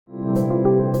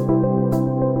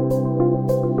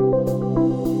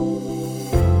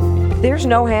There's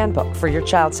no handbook for your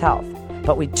child's health,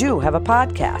 but we do have a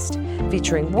podcast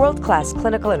featuring world-class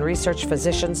clinical and research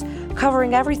physicians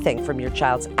covering everything from your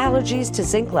child's allergies to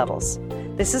zinc levels.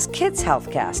 This is Kids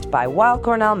Healthcast by Weill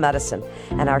Cornell Medicine,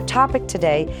 and our topic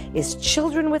today is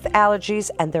children with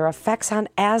allergies and their effects on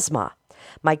asthma.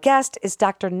 My guest is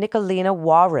Dr. Nicolina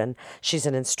Warren. She's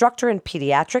an instructor in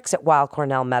pediatrics at Weill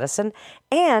Cornell Medicine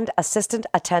and assistant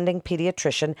attending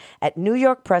pediatrician at New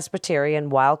York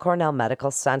Presbyterian Weill Cornell Medical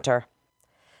Center.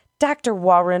 Dr.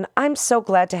 Warren, I'm so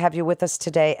glad to have you with us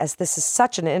today, as this is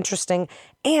such an interesting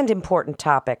and important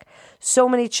topic. So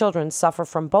many children suffer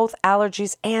from both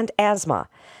allergies and asthma.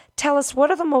 Tell us, what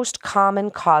are the most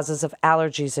common causes of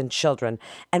allergies in children,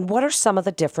 and what are some of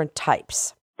the different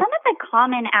types? Some of the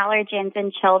common allergens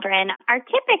in children are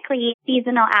typically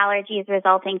seasonal allergies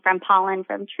resulting from pollen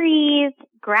from trees,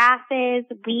 grasses,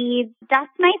 weeds. Dust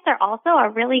mites are also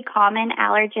a really common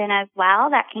allergen as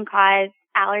well that can cause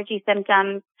allergy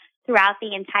symptoms throughout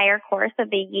the entire course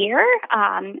of the year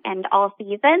and all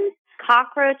seasons.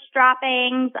 Cockroach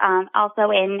droppings, also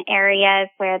in areas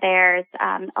where there's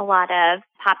a lot of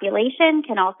population,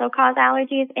 can also cause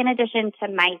allergies, in addition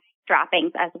to mice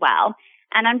droppings as well.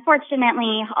 And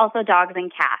unfortunately, also dogs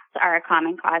and cats are a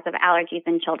common cause of allergies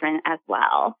in children as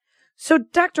well. So,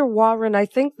 Dr. Warren, I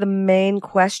think the main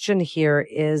question here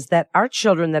is that are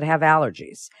children that have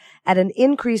allergies at an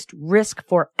increased risk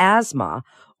for asthma,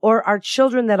 or are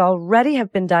children that already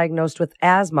have been diagnosed with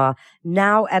asthma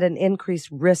now at an increased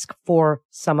risk for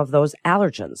some of those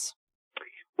allergens?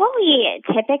 What we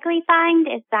typically find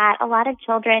is that a lot of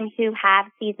children who have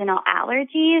seasonal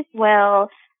allergies will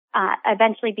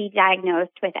eventually be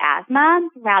diagnosed with asthma,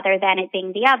 rather than it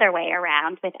being the other way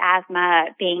around, with asthma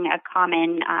being a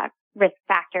common risk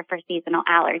factor for seasonal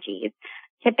allergies.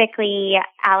 Typically,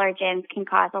 allergens can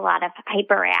cause a lot of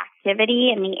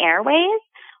hyperactivity in the airways,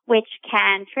 which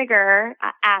can trigger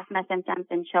asthma symptoms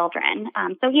in children.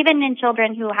 So even in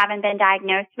children who haven't been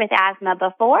diagnosed with asthma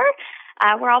before,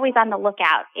 we're always on the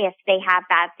lookout if they have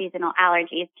bad seasonal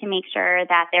allergies to make sure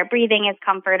that their breathing is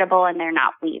comfortable and they're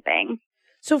not wheezing.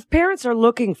 So if parents are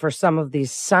looking for some of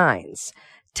these signs,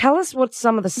 tell us what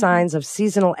some of the signs of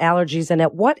seasonal allergies, and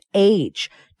at what age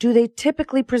do they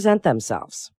typically present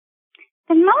themselves?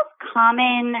 The most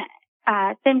common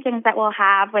symptoms that we'll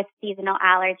have with seasonal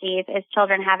allergies is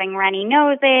children having runny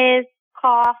noses,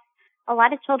 cough. A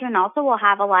lot of children also will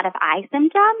have a lot of eye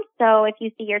symptoms. So if you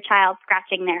see your child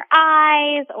scratching their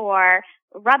eyes or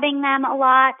rubbing them a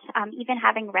lot, even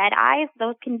having red eyes,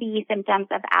 those can be symptoms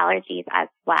of allergies as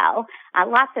well.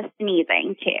 Lots of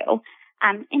sneezing too.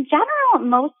 In general,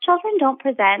 most children don't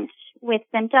present with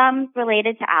symptoms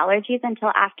related to allergies until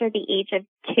after the age of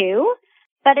 2,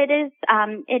 but it is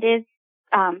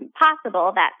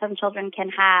possible that some children can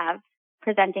have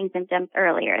presenting symptoms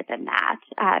earlier than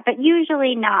that, but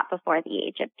usually not before the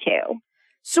age of 2.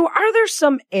 So are there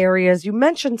some areas, you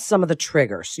mentioned some of the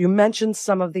triggers, you mentioned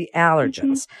some of the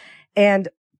allergens, and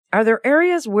are there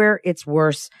areas where it's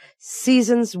worse,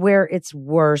 seasons where it's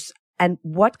worse, and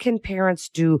what can parents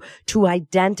do to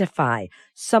identify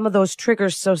some of those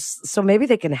triggers so maybe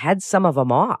they can head some of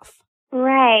them off?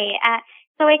 Right.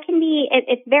 So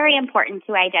it's very important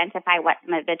to identify what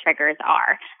some of the triggers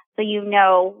are, so you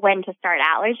know when to start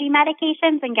allergy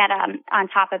medications and get on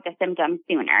top of the symptoms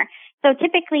sooner. So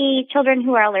typically, children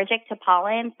who are allergic to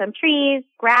pollen from trees,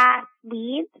 grass,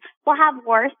 weeds will have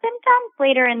worse symptoms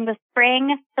later in the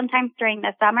spring, sometimes during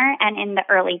the summer, and in the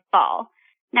early fall.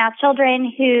 Now,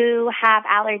 children who have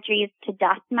allergies to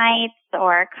dust mites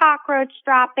or cockroach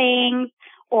droppings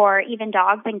or even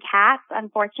dogs and cats,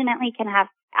 unfortunately, can have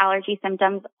allergy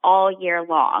symptoms all year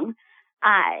long.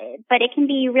 But it can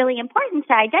be really important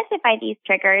to identify these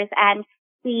triggers, and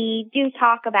we do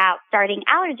talk about starting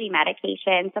allergy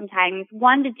medication sometimes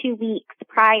 1 to 2 weeks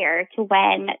prior to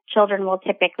when children will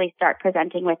typically start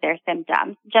presenting with their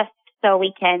symptoms, just so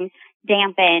we can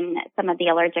dampen some of the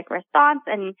allergic response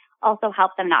and also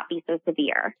help them not be so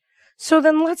severe. So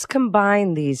then let's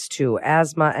combine these two,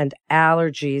 asthma and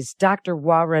allergies. Dr.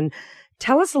 Warren,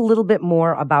 tell us a little bit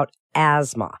more about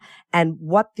asthma and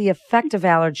what the effect of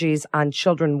allergies on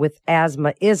children with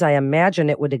asthma is. I imagine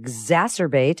it would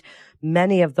exacerbate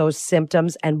many of those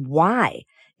symptoms. And why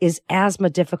is asthma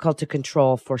difficult to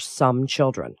control for some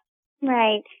children?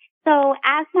 Right. So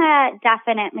asthma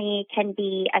definitely can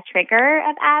be a trigger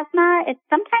of asthma. It's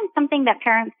sometimes something that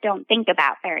parents don't think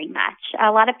about very much.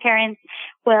 A lot of parents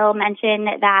will mention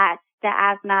that the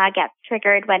asthma gets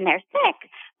triggered when they're sick,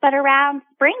 but around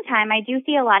springtime, I do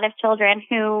see a lot of children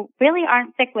who really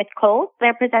aren't sick with colds.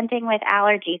 They're presenting with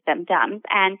allergy symptoms,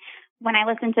 and when I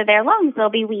listen to their lungs, they'll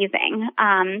be wheezing.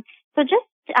 So just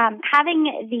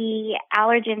having the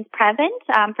allergens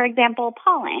present, for example,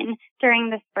 pollen during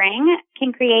the spring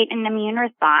can create an immune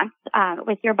response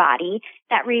with your body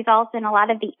that results in a lot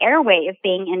of the airways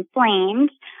being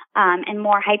inflamed and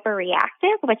more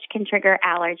hyperreactive, which can trigger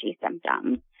allergy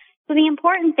symptoms. So the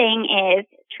important thing is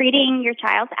treating your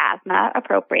child's asthma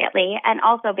appropriately and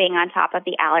also being on top of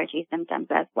the allergy symptoms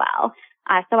as well.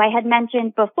 So I had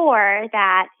mentioned before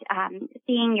that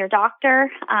seeing your doctor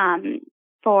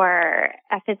for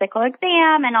a physical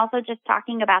exam and also just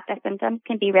talking about the symptoms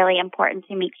can be really important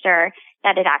to make sure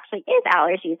that it actually is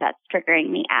allergies that's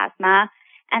triggering the asthma.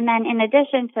 And then in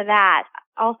addition to that,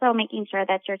 also making sure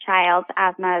that your child's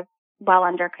asthma is well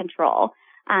under control.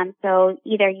 So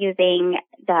either using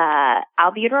the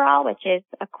albuterol, which is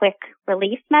a quick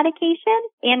release medication,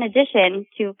 in addition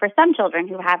to, for some children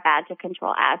who have bad to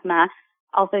control asthma,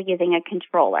 also using a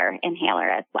controller inhaler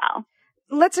as well.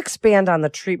 Let's expand on the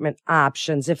treatment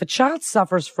options. If a child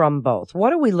suffers from both,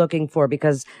 what are we looking for?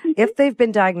 Because if they've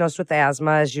been diagnosed with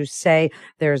asthma, as you say,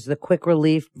 there's the quick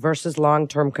relief versus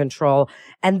long-term control.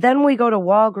 And then we go to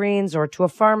Walgreens or to a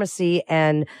pharmacy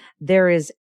and there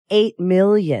is 8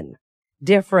 million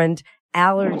different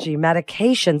allergy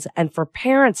medications. And for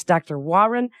parents, Dr.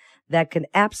 Warren, that can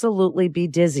absolutely be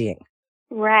dizzying.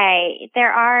 Right.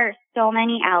 There are so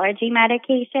many allergy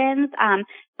medications.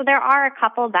 So there are a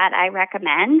couple that I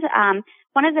recommend.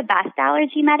 One of the best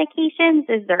allergy medications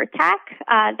is Zyrtec.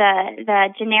 The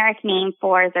generic name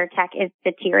for Zyrtec is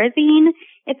cetirizine.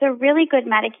 It's a really good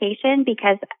medication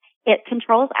because it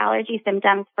controls allergy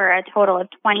symptoms for a total of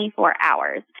 24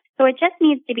 hours. So it just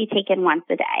needs to be taken once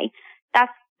a day.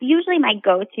 That's usually my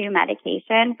go-to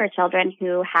medication for children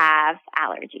who have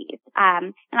allergies.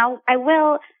 And I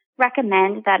will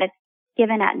recommend that it's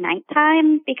given at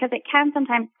nighttime because it can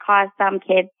sometimes cause some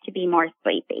kids to be more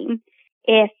sleepy.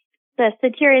 If the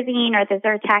cetirizine or the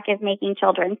Zyrtec is making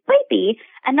children sleepy,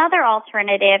 another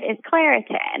alternative is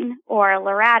Claritin or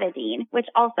loratadine, which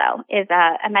also is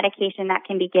a medication that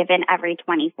can be given every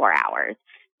 24 hours.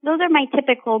 Those are my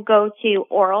typical go-to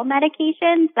oral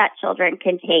medications that children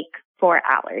can take for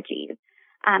allergies.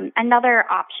 Another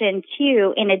option,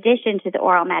 too, in addition to the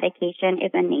oral medication, is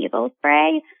a nasal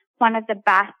spray. One of the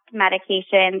best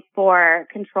medications for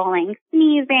controlling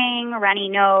sneezing, runny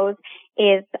nose,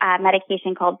 is a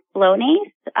medication called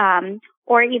Flonase,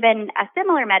 or even a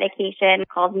similar medication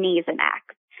called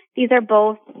Nasonex. These are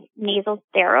both nasal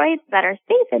steroids that are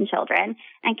safe in children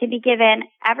and can be given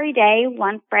every day,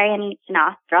 one spray in each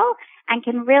nostril, and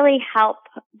can really help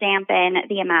dampen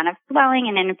the amount of swelling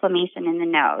and inflammation in the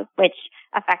nose, which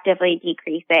effectively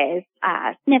decreases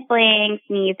sniffling,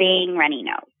 sneezing, runny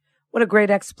nose. What a great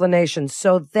explanation.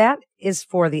 So that is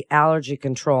for the allergy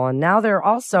control. And now they're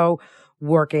also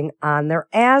working on their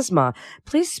asthma.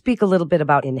 Please speak a little bit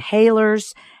about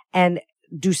inhalers, and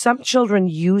do some children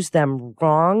use them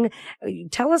wrong?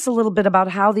 Tell us a little bit about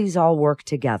how these all work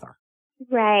together.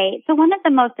 Right. So one of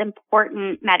the most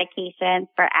important medications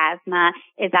for asthma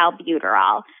is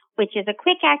albuterol, which is a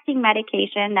quick-acting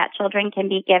medication that children can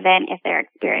be given if they're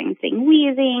experiencing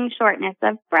wheezing, shortness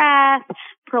of breath,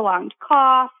 prolonged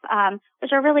cough,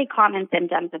 which are really common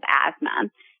symptoms of asthma.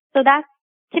 So that's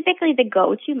typically the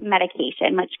go-to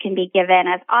medication, which can be given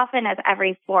as often as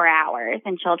every 4 hours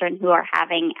in children who are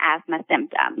having asthma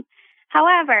symptoms.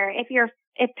 However,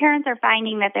 if parents are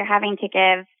finding that they're having to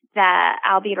give the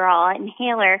albuterol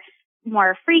inhaler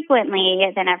more frequently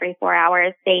than every 4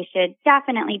 hours, they should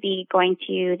definitely be going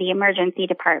to the emergency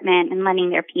department and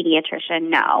letting their pediatrician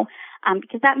know,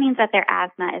 because that means that their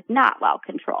asthma is not well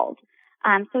controlled.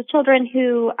 So children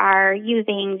who are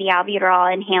using the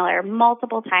albuterol inhaler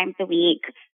multiple times a week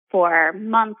for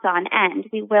months on end,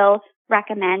 we will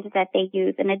recommend that they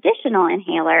use an additional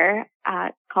inhaler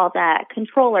called a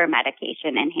controller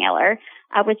medication inhaler,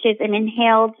 which is an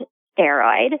inhaled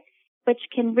steroid, which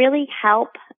can really help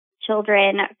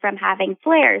children from having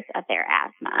flares of their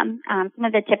asthma. Some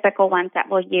of the typical ones that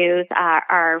we'll use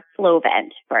are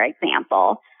Flovent, for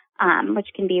example, which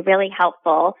can be really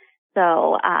helpful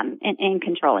in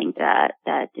controlling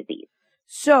the disease.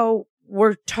 So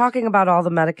we're talking about all the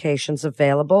medications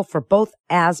available for both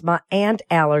asthma and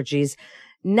allergies.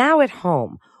 Now at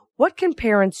home, what can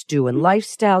parents do and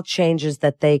lifestyle changes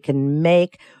that they can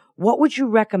make? What would you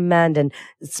recommend? And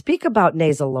speak about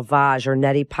nasal lavage or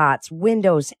neti pots,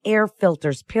 windows, air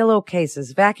filters,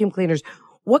 pillowcases, vacuum cleaners.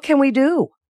 What can we do?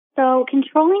 So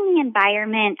controlling the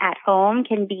environment at home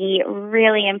can be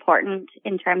really important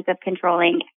in terms of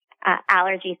controlling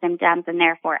allergy symptoms and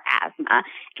therefore asthma.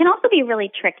 It can also be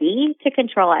really tricky to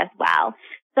control as well.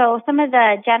 So some of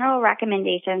the general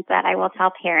recommendations that I will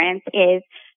tell parents is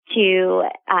to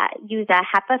use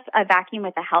a vacuum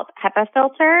with a HEPA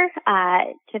filter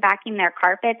to vacuum their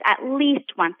carpets at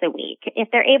least once a week.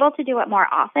 If they're able to do it more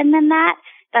often than that,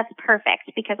 that's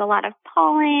perfect, because a lot of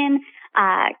pollen,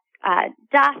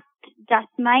 dust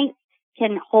mites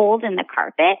can hold in the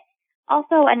carpet.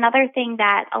 Also, another thing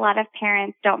that a lot of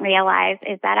parents don't realize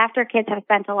is that after kids have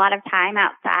spent a lot of time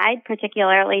outside,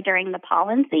 particularly during the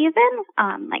pollen season,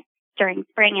 like during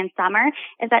spring and summer,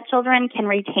 is that children can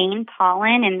retain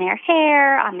pollen in their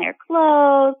hair, on their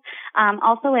clothes,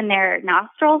 also in their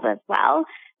nostrils as well.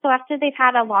 So after they've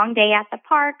had a long day at the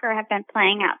park or have been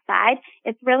playing outside,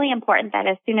 it's really important that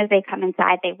as soon as they come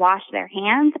inside, they wash their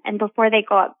hands, and before they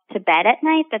go up to bed at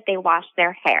night, that they wash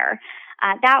their hair.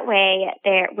 That way,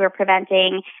 we're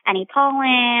preventing any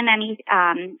pollen,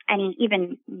 any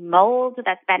even mold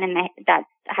that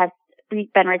has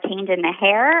been retained in the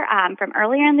hair from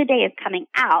earlier in the day is coming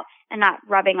out and not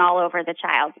rubbing all over the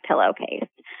child's pillowcase.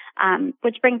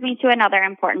 Which brings me to another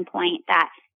important point, that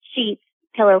sheets,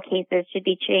 pillowcases should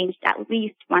be changed at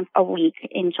least once a week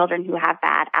in children who have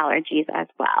bad allergies as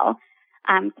well.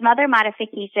 Some other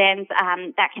modifications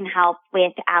that can help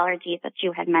with allergies that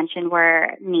you had mentioned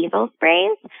were nasal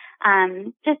sprays.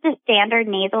 Just a standard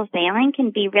nasal saline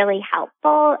can be really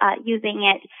helpful, using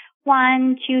it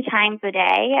 1-2 times a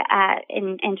day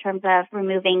in terms of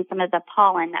removing some of the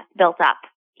pollen that's built up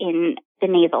in the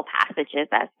nasal passages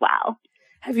as well.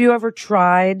 Have you ever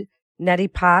tried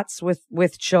neti pots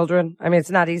with children? I mean, it's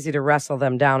not easy to wrestle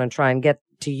them down and try and get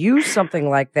to use something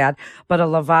like that, but a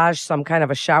lavage, some kind of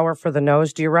a shower for the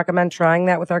nose. Do you recommend trying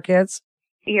that with our kids?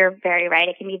 You're very right.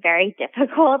 It can be very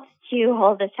difficult to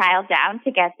hold a child down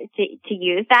to get to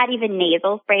use that. Even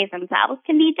nasal sprays themselves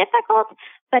can be difficult,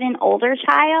 but an older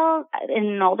child, a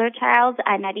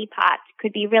neti pot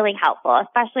could be really helpful,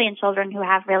 especially in children who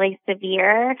have really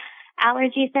severe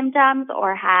allergy symptoms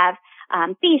or have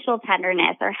facial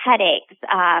tenderness or headaches,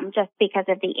 just because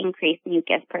of the increased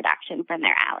mucus production from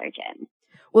their allergens.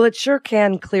 Well, it sure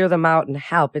can clear them out and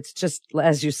help. It's just,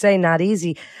 as you say, not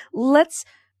easy. Let's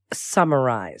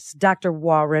summarize. Dr.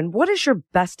 Warren, what is your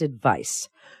best advice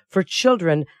for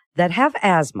children that have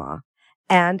asthma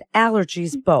and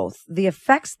allergies both, the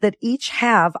effects that each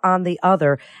have on the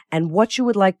other, and what you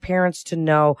would like parents to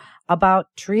know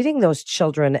about treating those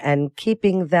children and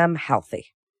keeping them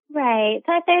healthy? Right.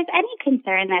 So if there's any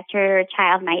concern that your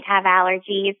child might have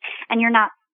allergies and you're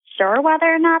not sure whether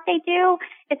or not they do,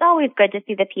 it's always good to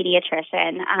see the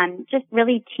pediatrician. Just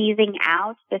really teasing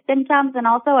out the symptoms, and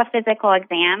also a physical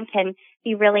exam can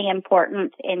be really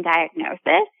important in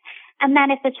diagnosis. And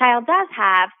then if the child does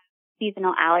have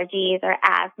seasonal allergies or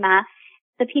asthma,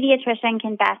 the pediatrician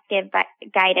can best give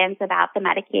guidance about the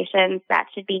medications that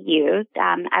should be used,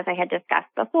 as I had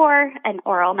discussed before, an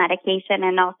oral medication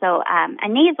and also a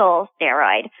nasal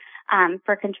steroid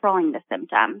for controlling the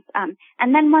symptoms.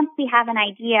 And then once we have an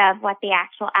idea of what the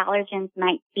actual allergens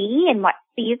might be and what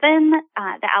season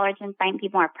the allergens might be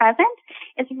more present,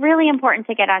 it's really important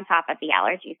to get on top of the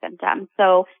allergy symptoms.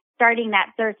 So starting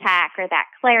that Zyrtec or that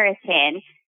Claritin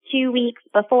 2 weeks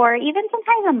before, even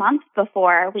sometimes a month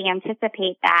before we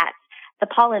anticipate that the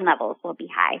pollen levels will be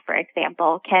high, for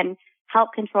example, can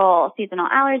help control seasonal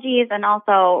allergies and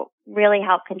also really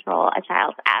help control a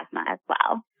child's asthma as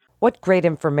well. What great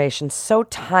information, so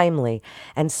timely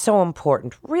and so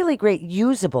important. Really great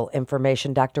usable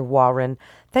information, Dr. Warren.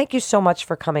 Thank you so much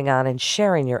for coming on and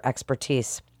sharing your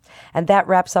expertise. And that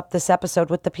wraps up this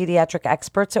episode with the pediatric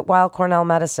experts at Weill Cornell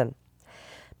Medicine.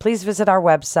 Please visit our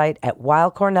website at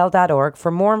weillcornell.org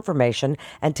for more information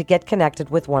and to get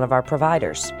connected with one of our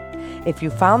providers. If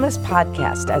you found this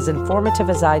podcast as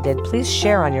informative as I did, please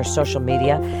share on your social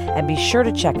media and be sure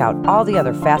to check out all the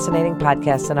other fascinating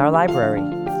podcasts in our library.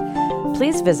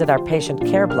 Please visit our patient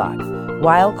care blog,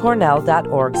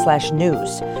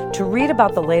 weillcornell.org/news, to read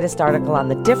about the latest article on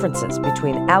the differences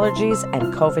between allergies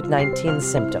and COVID-19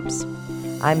 symptoms.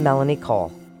 I'm Melanie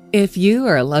Cole. If you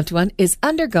or a loved one is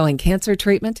undergoing cancer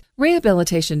treatment,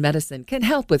 rehabilitation medicine can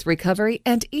help with recovery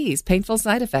and ease painful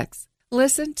side effects.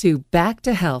 Listen to Back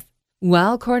to Health,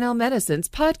 Weill Cornell Medicine's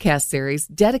podcast series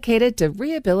dedicated to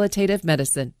rehabilitative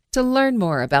medicine, to learn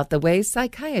more about the ways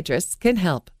psychiatrists can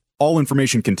help. All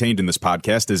information contained in this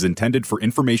podcast is intended for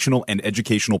informational and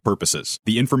educational purposes.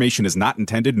 The information is not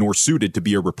intended nor suited to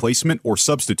be a replacement or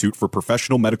substitute for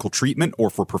professional medical treatment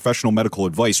or for professional medical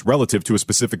advice relative to a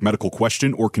specific medical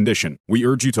question or condition. We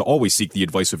urge you to always seek the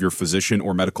advice of your physician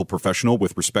or medical professional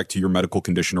with respect to your medical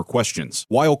condition or questions.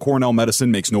 Weill Cornell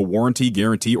Medicine makes no warranty,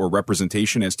 guarantee, or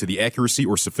representation as to the accuracy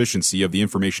or sufficiency of the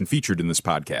information featured in this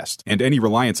podcast, and any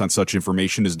reliance on such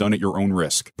information is done at your own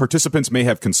risk. Participants may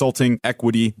have consulting,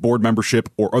 equity, board board membership,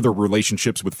 or other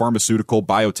relationships with pharmaceutical,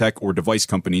 biotech, or device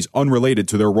companies unrelated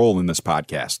to their role in this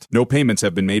podcast. No payments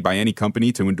have been made by any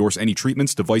company to endorse any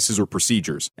treatments, devices, or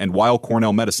procedures, and Weill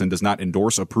Cornell Medicine does not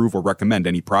endorse, approve, or recommend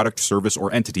any product, service,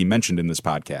 or entity mentioned in this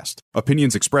podcast.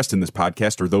 Opinions expressed in this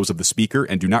podcast are those of the speaker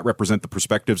and do not represent the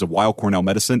perspectives of Weill Cornell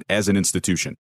Medicine as an institution.